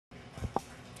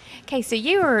Okay, so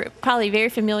you were probably very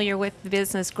familiar with the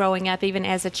business growing up, even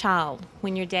as a child,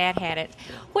 when your dad had it.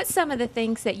 What's some of the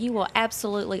things that you will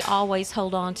absolutely always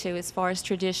hold on to as far as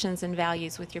traditions and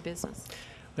values with your business?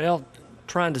 Well,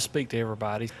 trying to speak to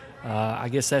everybody. I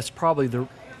guess that's probably the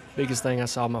biggest thing I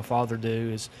saw my father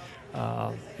do is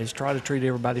try to treat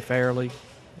everybody fairly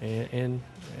and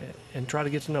try to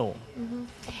get to know them.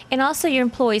 And also your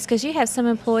employees, because you have some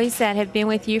employees that have been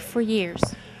with you for years.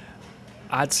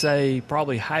 I'd say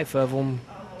probably half of them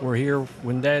were here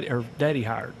when Daddy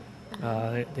hired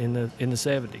in the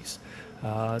 70s.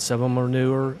 Some of them are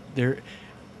newer.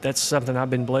 That's something I've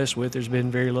been blessed with. There's been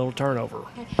very little turnover.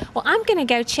 Okay. Well, I'm going to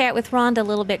go chat with Rhonda a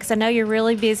little bit because I know you're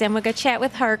really busy. I'm going to go chat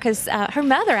with her because her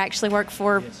mother actually worked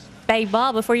for Babe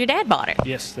Ball before your dad bought it.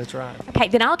 Yes, that's right. Okay,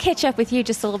 then I'll catch up with you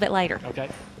just a little bit later. Okay.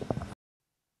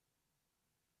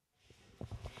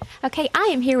 Okay, I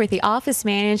am here with the office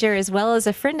manager as well as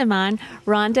a friend of mine,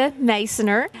 Rhonda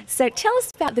Masoner. So tell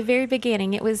us about the very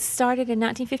beginning. It was started in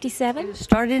 1957? It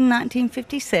started in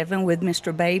 1957 with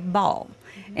Mr. Babe Ball.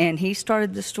 And he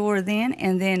started the store then,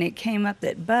 and then it came up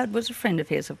that Bud was a friend of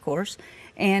his, of course,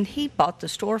 and he bought the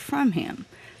store from him.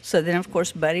 So then, of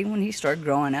course, Buddy, when he started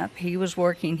growing up, he was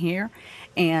working here,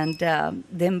 and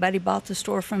then Buddy bought the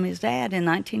store from his dad in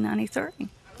 1993.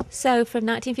 So from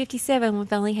 1957,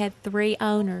 we've only had 3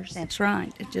 owners. That's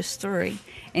right, just 3.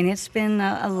 And it's been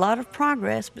a lot of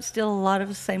progress, but still a lot of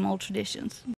the same old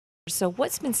traditions. So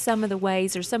what's been some of the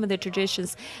ways or some of the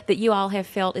traditions that you all have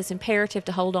felt is imperative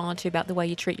to hold on to about the way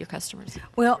you treat your customers?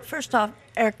 Well, first off,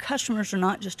 our customers are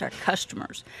not just our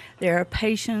customers. They're our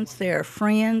patients, they're our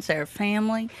friends, they're our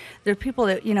family. They're people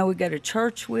that, we go to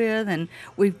church with, and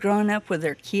we've grown up with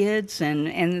their kids,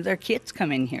 and their kids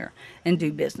come in here and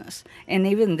do business, and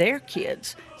even their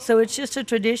kids. So it's just a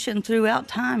tradition throughout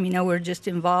time. We're just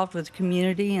involved with the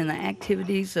community and the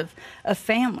activities of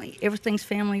family. Everything's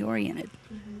family-oriented.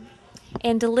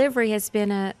 And delivery has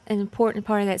been an important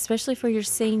part of that, especially for your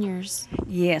seniors.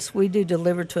 Yes, we do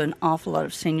deliver to an awful lot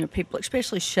of senior people,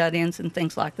 especially shut-ins and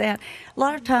things like that. A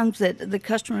lot of times that the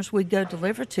customers we go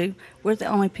deliver to, we're the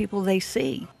only people they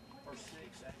see.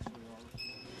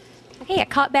 Okay, I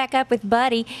caught back up with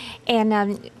Buddy,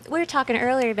 and we were talking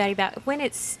earlier, Buddy, about when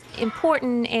it's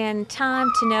important and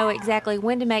time to know exactly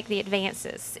when to make the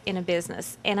advances in a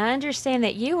business. And I understand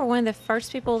that you were one of the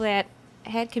first people that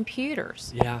had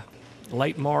computers. Yeah.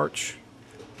 Late March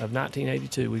of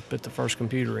 1982, we put the first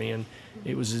computer in.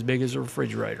 It was as big as a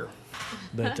refrigerator.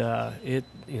 But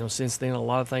since then, a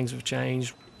lot of things have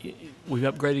changed. We've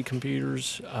upgraded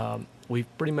computers. We've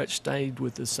pretty much stayed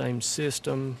with the same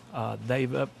system.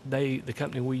 The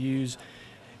company we use,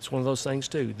 it's one of those things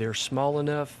too. They're small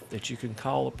enough that you can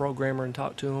call a programmer and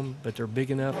talk to them, but they're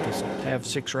big enough to have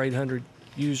 600 or 800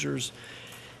 users.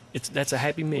 That's a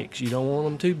happy mix. You don't want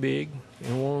them too big, you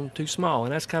don't want them too small,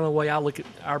 and that's kind of the way I look at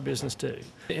our business too.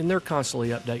 And they're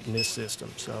constantly updating this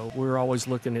system, so we're always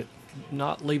looking at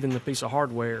not leaving the piece of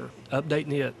hardware,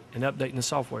 updating it and updating the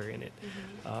software in it.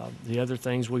 The other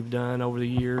things we've done over the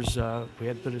years, we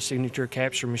had to put a signature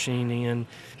capture machine in.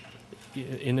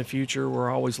 In the future, we're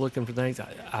always looking for things.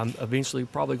 I'm eventually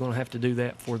probably going to have to do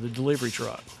that for the delivery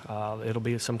truck. It'll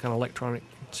be some kind of electronic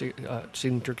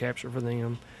signature capture for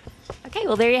them. Okay,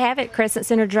 well, there you have it. Crescent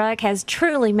Center Drug has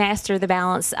truly mastered the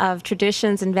balance of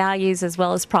traditions and values as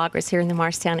well as progress here in the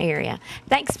Morristown area.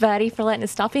 Thanks, Buddy, for letting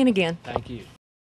us stop in again. Thank you.